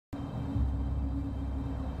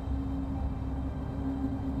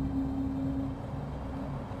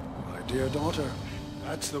dear daughter.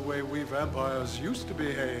 That's the way we vampires used to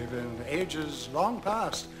behave in ages long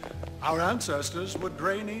past. Our ancestors would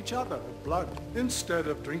drain each other of blood instead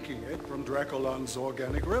of drinking it from Dracolan's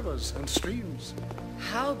organic rivers and streams.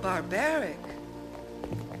 How barbaric.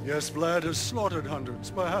 Yes, Vlad has slaughtered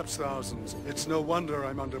hundreds, perhaps thousands. It's no wonder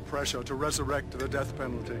I'm under pressure to resurrect the death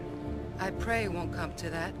penalty. I pray it won't come to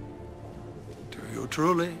that. Do you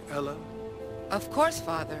truly, Ella? Of course,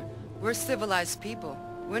 Father. We're civilized people.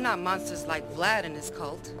 We're not monsters like Vlad and his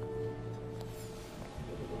cult.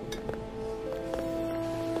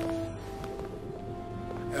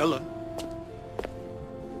 Ella,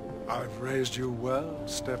 I've raised you well,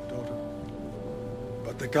 stepdaughter.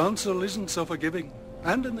 But the council isn't so forgiving.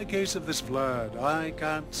 And in the case of this Vlad, I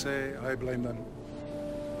can't say I blame them.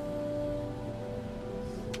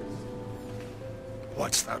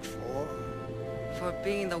 What's that for? For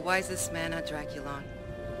being the wisest man at Draculon.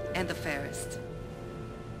 And the fairest.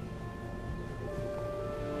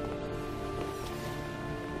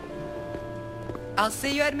 I'll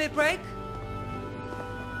see you at mid-break.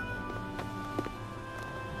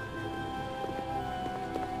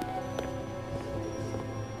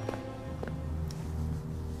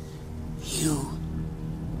 You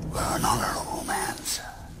were an honorable man, sir.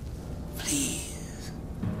 Please,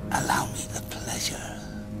 allow me the pleasure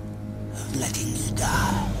of letting you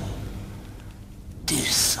die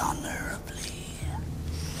dishonorably.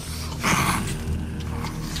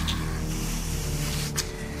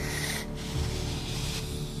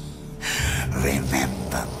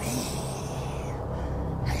 Remember me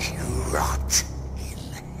as you rot in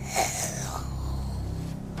hell.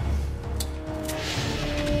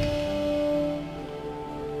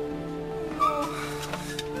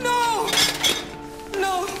 No!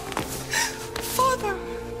 No! Father!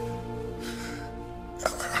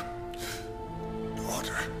 Ella,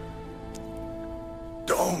 daughter,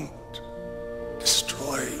 don't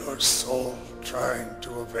destroy your soul trying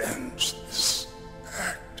to avenge this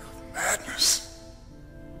act of madness.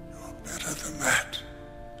 You're better than that.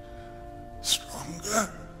 Stronger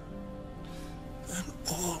than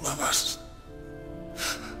all of us.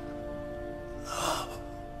 Love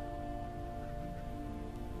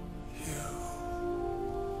you.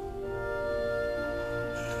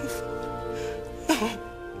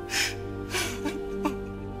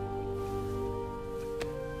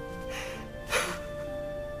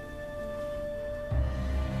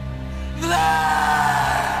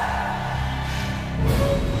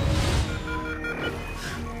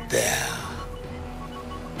 There.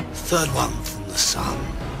 Third one from the sun.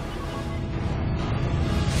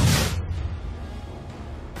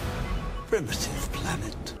 Primitive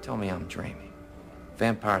planet. Tell me I'm dreaming.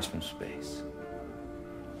 Vampires from space.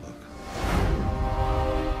 Look.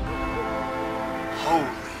 Holy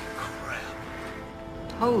crap.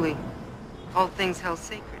 Holy. All things held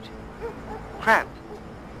sacred. Crap.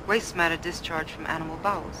 Waste matter discharged from animal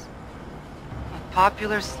bowels. A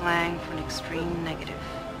popular slang for an extreme negative.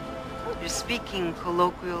 You're speaking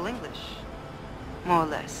colloquial English. More or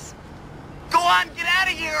less. Go on, get out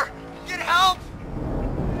of here! Get help!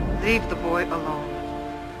 Leave the boy alone.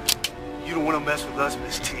 You don't want to mess with us,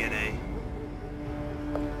 Miss TNA.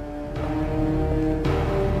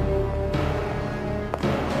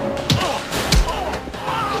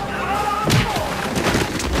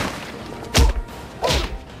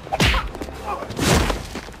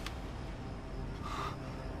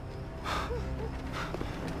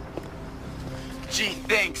 Gee,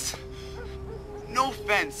 thanks. No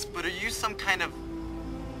offense, but are you some kind of...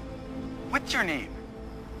 What's your name?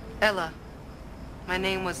 Ella. My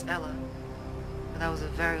name was Ella. But that was a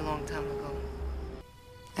very long time ago.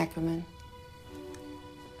 Ackerman.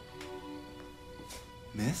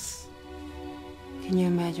 Miss? Can you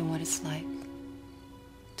imagine what it's like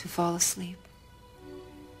to fall asleep?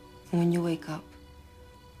 And when you wake up,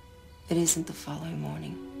 it isn't the following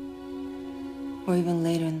morning. Or even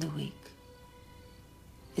later in the week.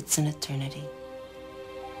 It's an eternity.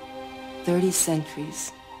 30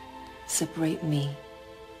 centuries separate me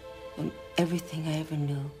from everything I ever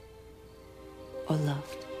knew or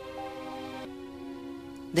loved.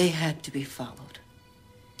 They had to be followed,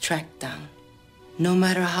 tracked down. No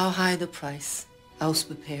matter how high the price, I was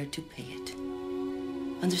prepared to pay it.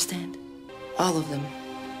 Understand? All of them.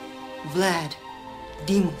 Vlad,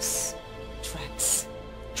 Demos, Trax.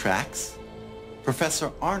 Trax?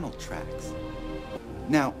 Professor Arnold Trax.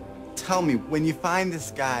 Now, tell me, when you find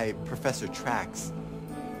this guy, Professor Trax,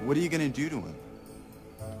 what are you gonna do to him?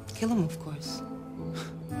 Kill him, of course.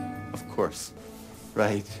 Of course.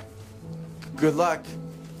 Right. Good luck.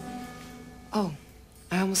 Oh,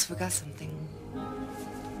 I almost forgot something.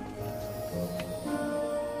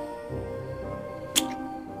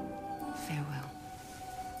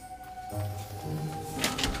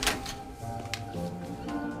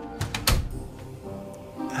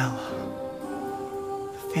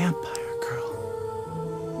 Vampirella. The vampire girl.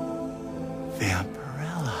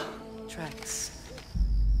 Vampirella. Trax.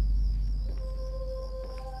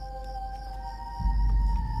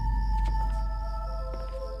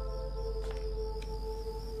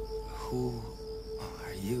 Who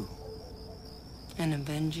are you? An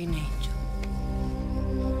avenging angel.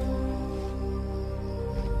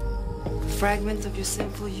 A fragment of your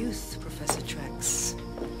sinful youth, Professor Trax.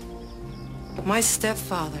 My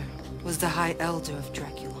stepfather was the High Elder of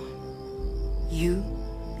Draculon. You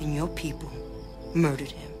and your people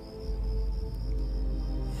murdered him.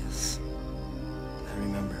 Yes, I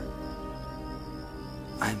remember.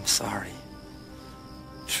 I'm sorry.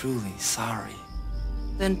 Truly sorry.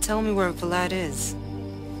 Then tell me where Vlad is.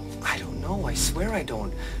 I don't know, I swear I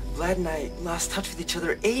don't. Vlad and I lost touch with each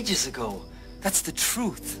other ages ago. That's the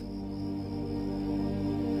truth.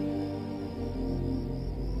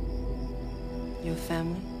 Your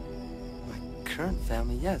family? My current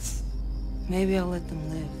family, yes. Maybe I'll let them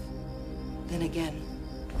live. Then again,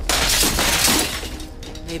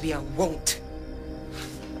 maybe I won't.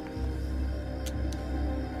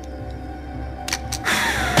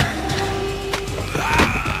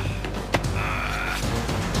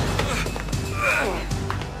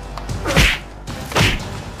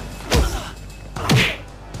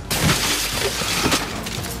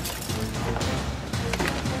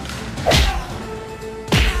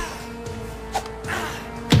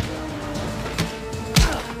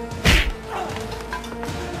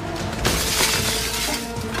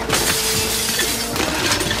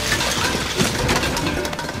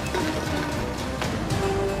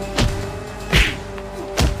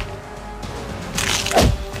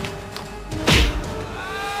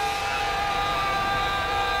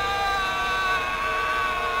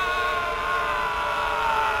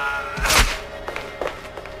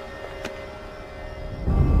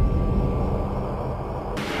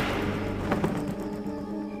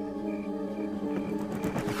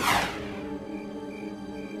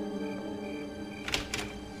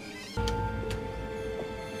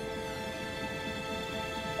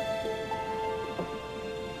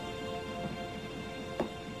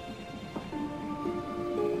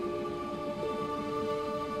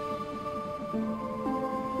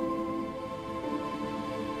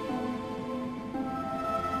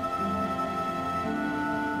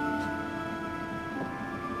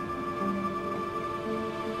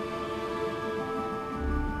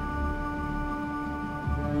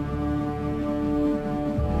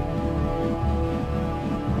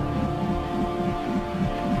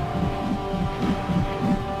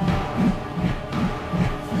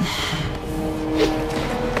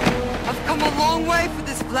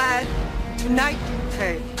 Vlad, tonight you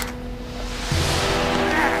pay.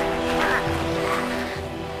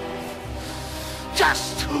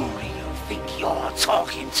 Just who do you think you're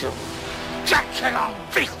talking to? Dracula,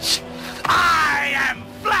 bitch! I am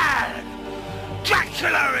Vlad!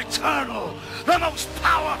 Dracula Eternal, the most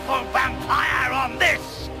powerful vampire on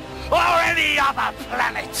this or any other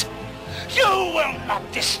planet. You will not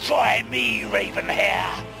destroy me,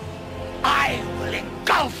 Ravenhair. I will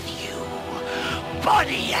engulf you,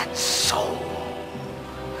 body and soul,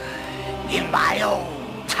 in my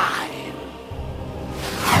own time.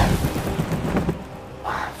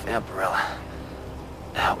 Vampirella,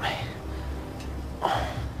 help me. Oh.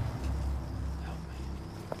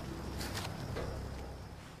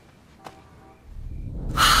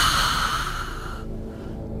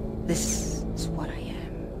 This is what I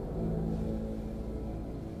am.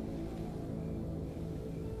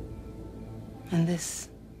 And this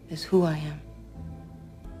is who I am.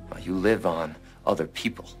 Well, you live on other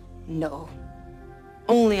people. No.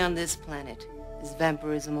 Only on this planet is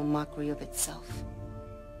vampirism a mockery of itself.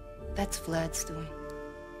 That's Vlad's doing.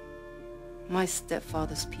 My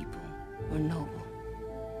stepfather's people were noble.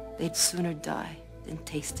 They'd sooner die than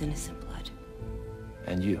taste innocent blood.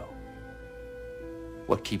 And you?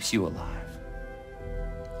 What keeps you alive?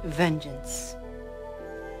 Vengeance.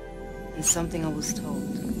 And something I was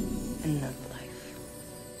told in another life.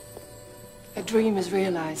 A dream is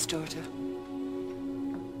realized, daughter.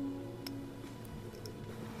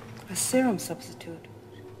 A serum substitute.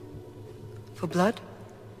 For blood?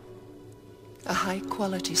 A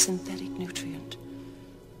high-quality synthetic nutrient.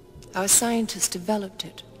 Our scientists developed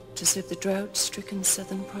it to serve the drought-stricken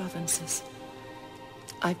southern provinces.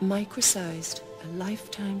 I've microsized a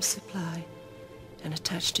lifetime supply and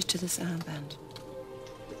attached it to this armband.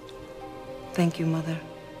 Thank you, Mother.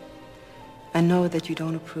 I know that you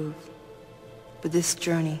don't approve, but this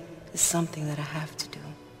journey is something that I have to do.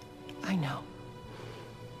 I know.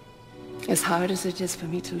 As hard as it is for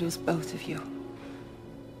me to lose both of you,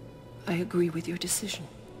 I agree with your decision.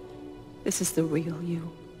 This is the real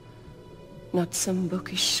you. Not some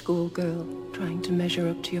bookish schoolgirl trying to measure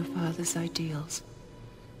up to your father's ideals.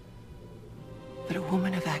 But a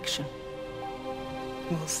woman of action.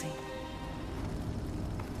 We'll see.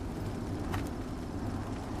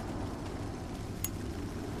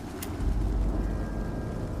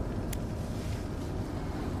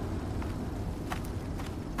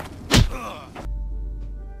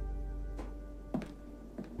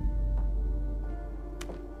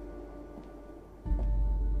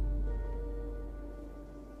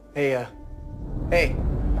 Hey, hey.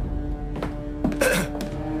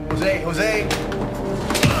 Jose.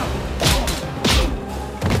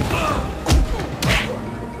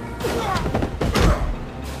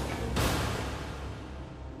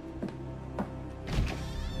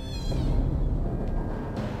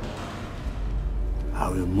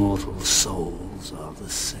 Our immortal souls are the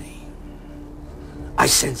same. I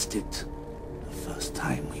sensed it the first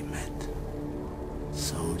time we met.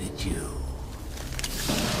 So did you.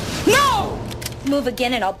 No! Move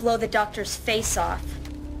again and I'll blow the doctor's face off.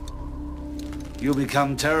 You'll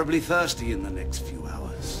become terribly thirsty in the next few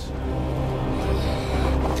hours.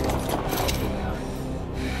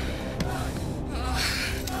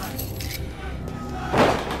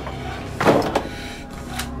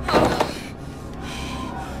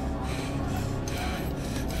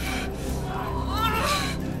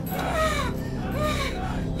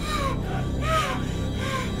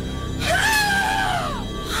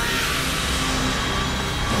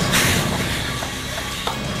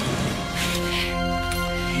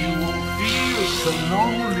 So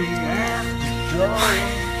lonely and joy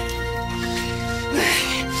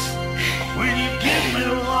when you give me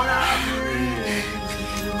what I really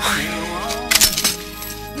want.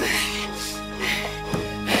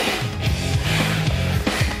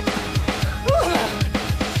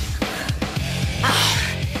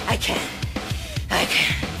 I can't.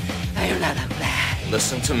 I am not a blood.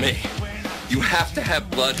 Listen to me. You have to have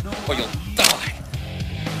blood or you'll die.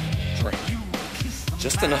 Drink.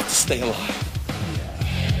 Just enough to stay alive.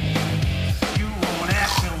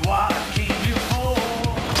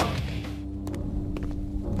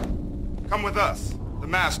 Come with us. The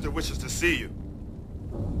Master wishes to see you.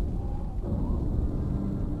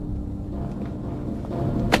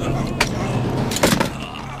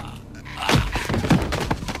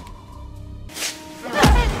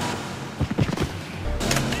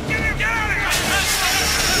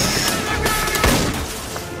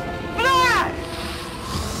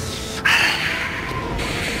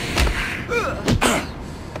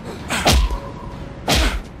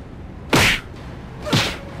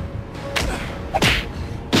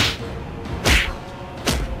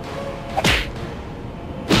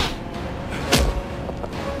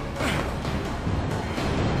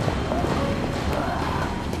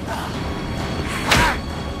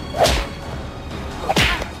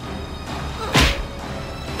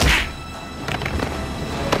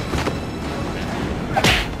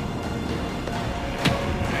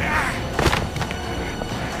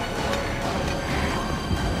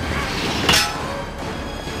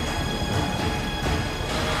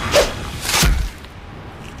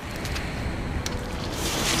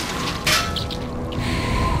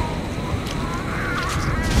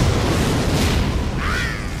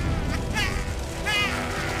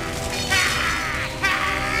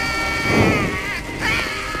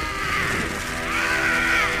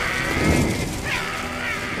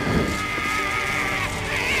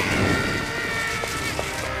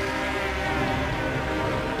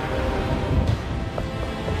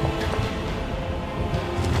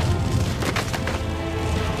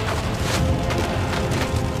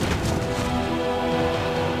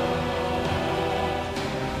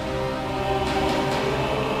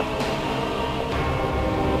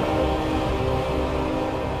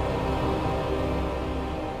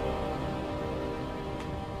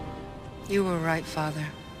 You were right, Father.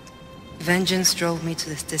 Vengeance drove me to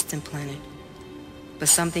this distant planet. But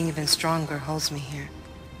something even stronger holds me here.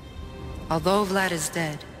 Although Vlad is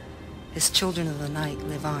dead, his children of the night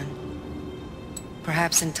live on.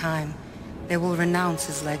 Perhaps in time, they will renounce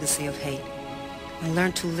his legacy of hate and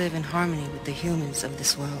learn to live in harmony with the humans of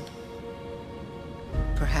this world.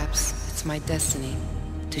 Perhaps it's my destiny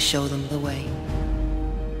to show them the way.